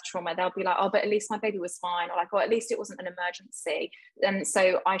birth trauma. They'll be like, "Oh, but at least my baby was fine," or like, "Oh, at least it wasn't an emergency, and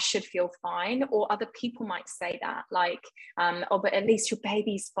so I should feel fine." Or other people might say that, like, "Oh, but at least your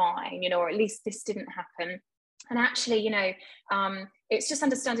baby's fine, you know, or at least this didn't happen." And actually, you know, it's just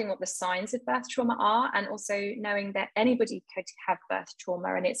understanding what the signs of birth trauma are, and also knowing that anybody could have birth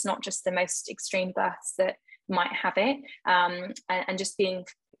trauma, and it's not just the most extreme births that might have it, and just being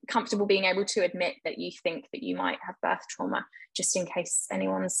comfortable being able to admit that you think that you might have birth trauma, just in case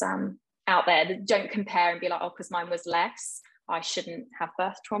anyone's out there. Don't compare and be like, "Oh, because mine was less, I shouldn't have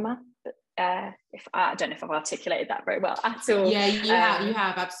birth trauma." But if I don't know if I've articulated that very well at all. Yeah, you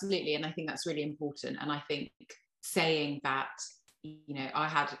have absolutely, and I think that's really important. And I think saying that, you know, I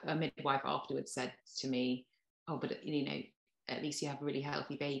had a midwife afterwards said to me, "Oh, but you know, at least you have a really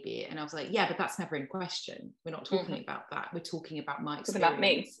healthy baby." And I was like, "Yeah, but that's never in question. We're not talking about that. We're talking about my experience." About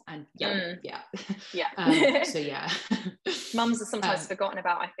me. And yeah. So yeah, mums are sometimes forgotten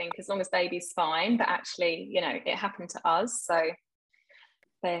about, I think, as long as baby's fine, but actually, you know, it happened to us. So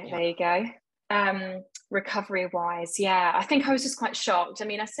there you go. Recovery wise, yeah, I think I was just quite shocked. I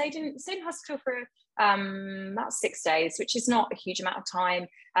mean, I stayed in hospital for about 6 days, which is not a huge amount of time,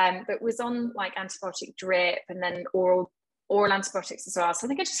 but was on like antibiotic drip and then oral antibiotics as well. So I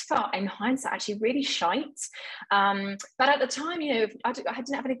think I just felt, in hindsight, actually really shite. But at the time, you know, I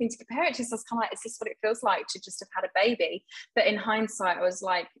didn't have anything to compare it to, so I was kind of like, is this what it feels like to just have had a baby? But in hindsight, I was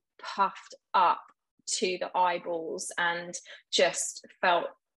like puffed up to the eyeballs and just felt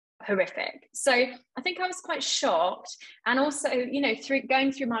horrific. So I think I was quite shocked. And also, you know,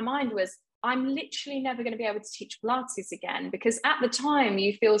 going through my mind was, I'm literally never going to be able to teach Pilates again, because at the time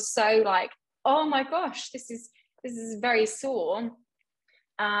you feel so like, oh my gosh, this is very sore.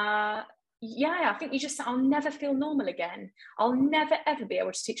 I think you just, I'll never feel normal again. I'll never ever be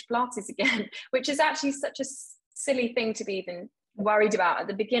able to teach Pilates again, which is actually such a silly thing to be even worried about at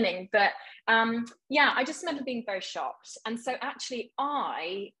the beginning. But I just remember being very shocked. And so actually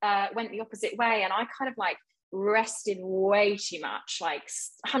I went the opposite way, and I kind of like rested way too much, like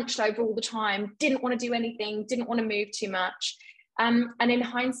hunched over all the time, didn't want to do anything, didn't want to move too much. And in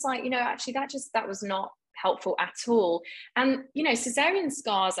hindsight, you know, actually that was not helpful at all. And, you know, cesarean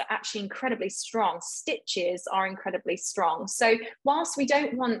scars are actually incredibly strong. Stitches are incredibly strong. So whilst we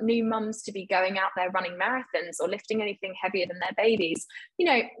don't want new mums to be going out there running marathons or lifting anything heavier than their babies, you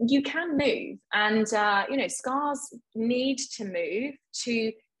know, you can move. And, you know, scars need to move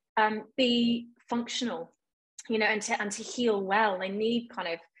to be functional, you know, and to heal well. They need kind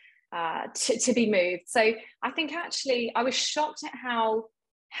of to be moved. So I think actually I was shocked at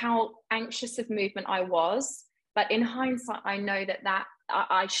how anxious of movement I was, but in hindsight I know that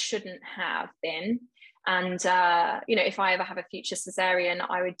I shouldn't have been. And you know, if I ever have a future cesarean,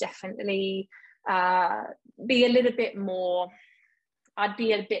 I would definitely be a little bit more, I'd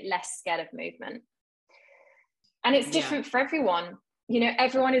be a bit less scared of movement. And it's different for everyone. You know,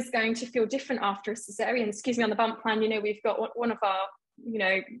 everyone is going to feel different after a cesarean. Excuse me, on the bump plan, you know, we've got one of our, you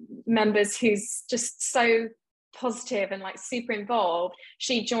know, members who's just so positive and like super involved.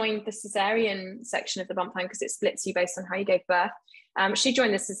 She joined the cesarean section of the bump plan because it splits you based on how you gave birth. She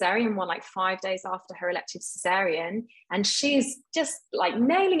joined the cesarean one like 5 days after her elective cesarean, and she's just like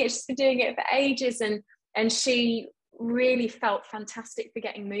nailing it. She's been doing it for ages, and she really felt fantastic for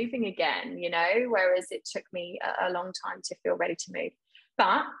getting moving again, you know, whereas it took me a long time to feel ready to move.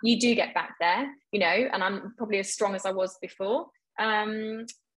 But you do get back there, you know, and I'm probably as strong as I was before.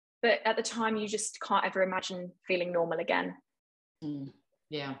 But at the time, you just can't ever imagine feeling normal again.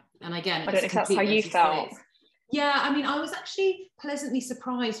 Yeah. And again, I don't know if that's how you felt. Yeah, I mean, I was actually pleasantly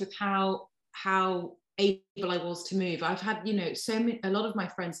surprised with how able I was to move. I've had, you know, a lot of my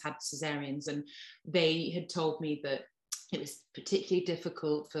friends had cesareans, and they had told me that it was particularly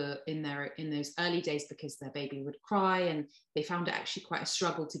difficult in those early days because their baby would cry, and they found it actually quite a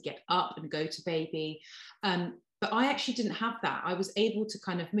struggle to get up and go to baby. But I actually didn't have that. I was able to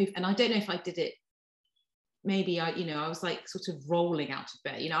kind of move, and I don't know if I did it. Maybe I was like sort of rolling out of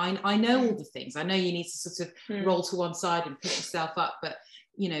bed. You know, I know all the things. I know you need to sort of roll to one side and pick yourself up, but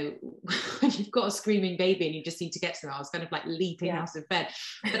you know, when you've got a screaming baby and you just need to get to them, I was kind of like leaping out of bed.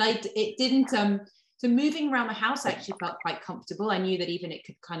 But it didn't. So moving around the house actually felt quite comfortable. I knew that even it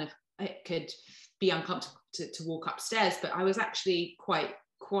could be uncomfortable to walk upstairs, but I was actually quite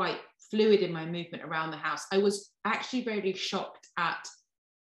fluid in my movement around the house. I was actually very shocked at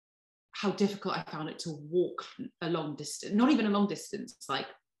how difficult I found it to walk a long distance, not even a long distance, like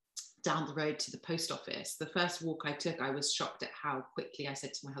down the road to the post office. The first walk I took, I was shocked at how quickly I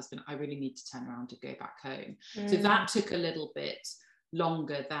said to my husband, I really need to turn around and go back home. So that took a little bit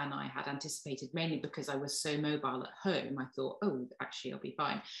longer than I had anticipated, mainly because I was so mobile at home. I thought, oh, actually I'll be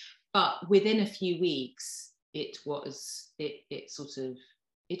fine. But within a few weeks, it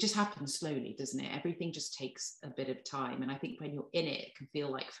just happens slowly, doesn't it? Everything just takes a bit of time. And I think when you're in it, it can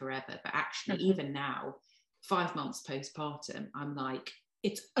feel like forever. But actually, even now, 5 months postpartum, I'm like,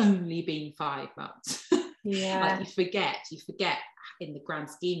 it's only been 5 months. Yeah. Like you forget in the grand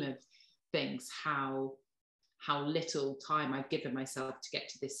scheme of things how little time I've given myself to get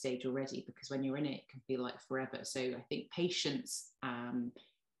to this stage already, because when you're in it, it can feel like forever. So I think patience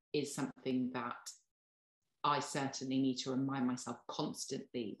is something that I certainly need to remind myself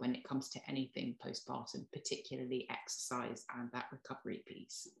constantly when it comes to anything postpartum, particularly exercise and that recovery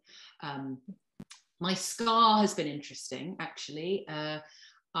piece. My scar has been interesting, actually.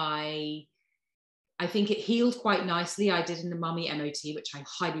 I think it healed quite nicely. I did in the mummy MOT, which I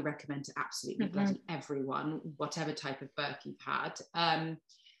highly recommend to absolutely bloody everyone, whatever type of birth you've had.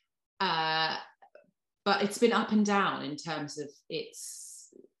 But it's been up and down in terms of its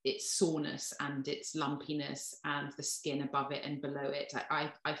soreness and its lumpiness and the skin above it and below it.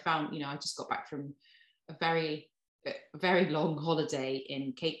 I found, I just got back from a very long holiday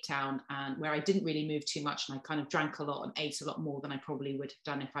in Cape Town, and where I didn't really move too much, and I kind of drank a lot and ate a lot more than I probably would have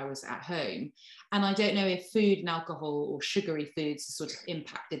done if I was at home. And I don't know if food and alcohol or sugary foods sort of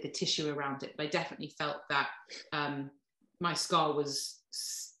impacted the tissue around it, but I definitely felt that my scar was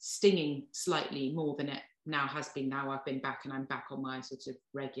stinging slightly more than it now has been. Now I've been back and I'm back on my sort of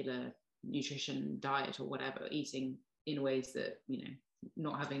regular nutrition diet or whatever, eating in ways that,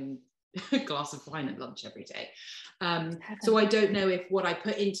 not having a glass of wine at lunch every day. So I don't know if what I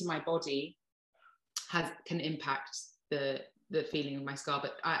put into my body can impact the feeling of my scar,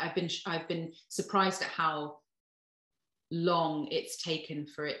 but I've been surprised at how long it's taken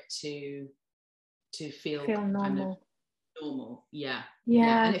for it to feel normal. Kind of normal. Yeah.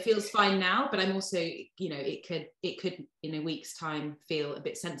 And it feels fine now, but I'm also, it could in a week's time feel a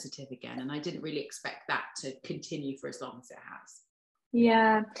bit sensitive again, and I didn't really expect that to continue for as long as it has.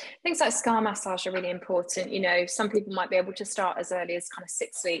 Yeah, things like scar massage are really important. Some people might be able to start as early as kind of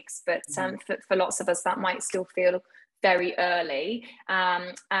 6 weeks, but for lots of us that might still feel very early.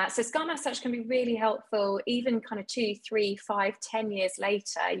 So scar massage can be really helpful, even kind of 2, 3, 5, 10 years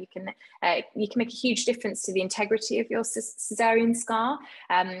later. You can make a huge difference to the integrity of your cesarean scar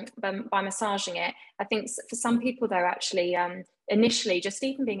by massaging it. I think for some people, though, actually, initially, just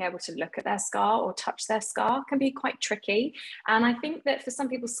even being able to look at their scar or touch their scar can be quite tricky. And I think that for some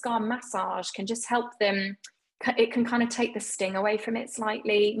people, scar massage can just help them. It can kind of take the sting away from it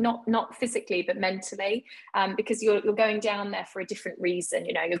slightly, not physically, but mentally, because you're going down there for a different reason.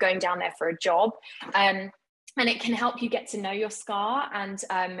 You know, you're going down there for a job, and it can help you get to know your scar and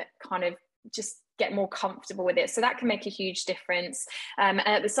kind of just get more comfortable with it. So that can make a huge difference.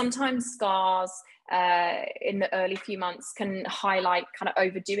 But sometimes scars in the early few months can highlight kind of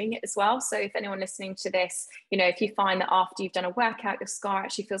overdoing it as well. So if anyone listening to this, you know, if you find that after you've done a workout, your scar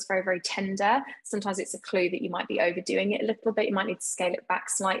actually feels very, very tender, sometimes it's a clue that you might be overdoing it a little bit. You might need to scale it back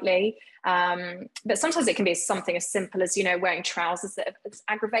slightly. But sometimes it can be something as simple as, you know, wearing trousers that have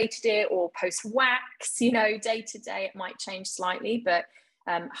aggravated it, or post wax, you know, day to day, it might change slightly, but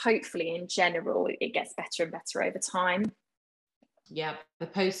hopefully in general, it gets better and better over time. Yeah, the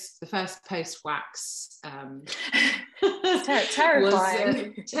first post wax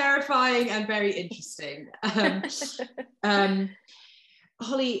terrifying. was terrifying and very interesting.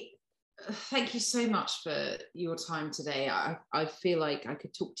 Holly, thank you so much for your time today. I feel like I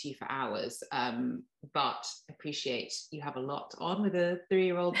could talk to you for hours, but appreciate you have a lot on with a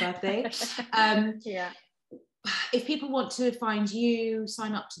 3-year-old birthday. Yeah. If people want to find you,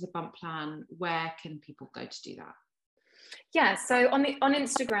 sign up to the Bump Plan, where can people go to do that? Yeah, so on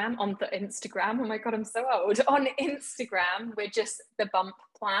Instagram, oh my God, I'm so old. On Instagram, we're just the Bump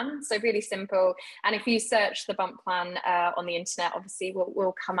Plan. So really simple. And if you search the Bump Plan on the internet, obviously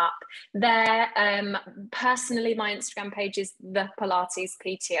we'll come up there. Personally, my Instagram page is The Pilates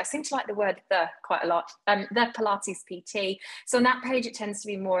PT. I seem to like the word "the" quite a lot. The Pilates PT. So on that page, it tends to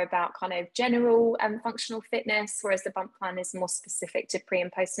be more about kind of general functional fitness, whereas the Bump Plan is more specific to pre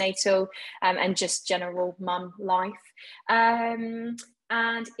and postnatal and just general mum life.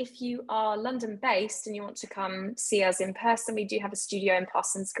 And if you are London based and you want to come see us in person, we do have a studio in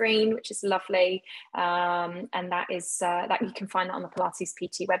Parsons Green, which is lovely. And that is that you can find that on the Pilates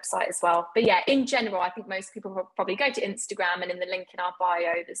PT website as well. But yeah, in general, I think most people will probably go to Instagram, and in the link in our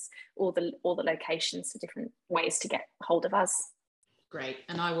bio, there's all the locations for different ways to get hold of us. Great.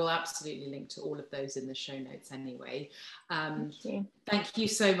 And I will absolutely link to all of those in the show notes anyway. Thank you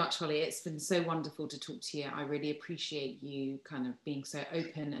so much, Holly. It's been so wonderful to talk to you. I really appreciate you kind of being so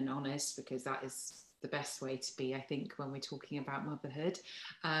open and honest, because that is the best way to be, I think, when we're talking about motherhood,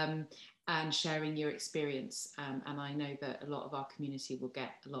 and sharing your experience. And I know that a lot of our community will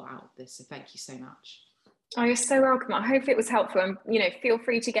get a lot out of this. So thank you so much. Oh, you're so welcome. I hope it was helpful. And, you know, feel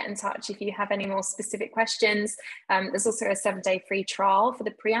free to get in touch if you have any more specific questions. There's also a 7-day free trial for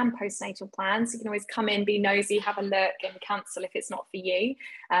the pre and postnatal plans. You can always come in, be nosy, have a look, and cancel if it's not for you.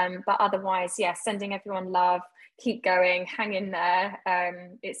 But otherwise, yeah, sending everyone love. Keep going, hang in there.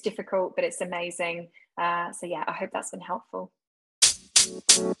 It's difficult, but it's amazing. So yeah, I hope that's been helpful.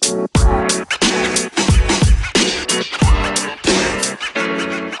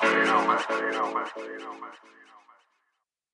 You know, man.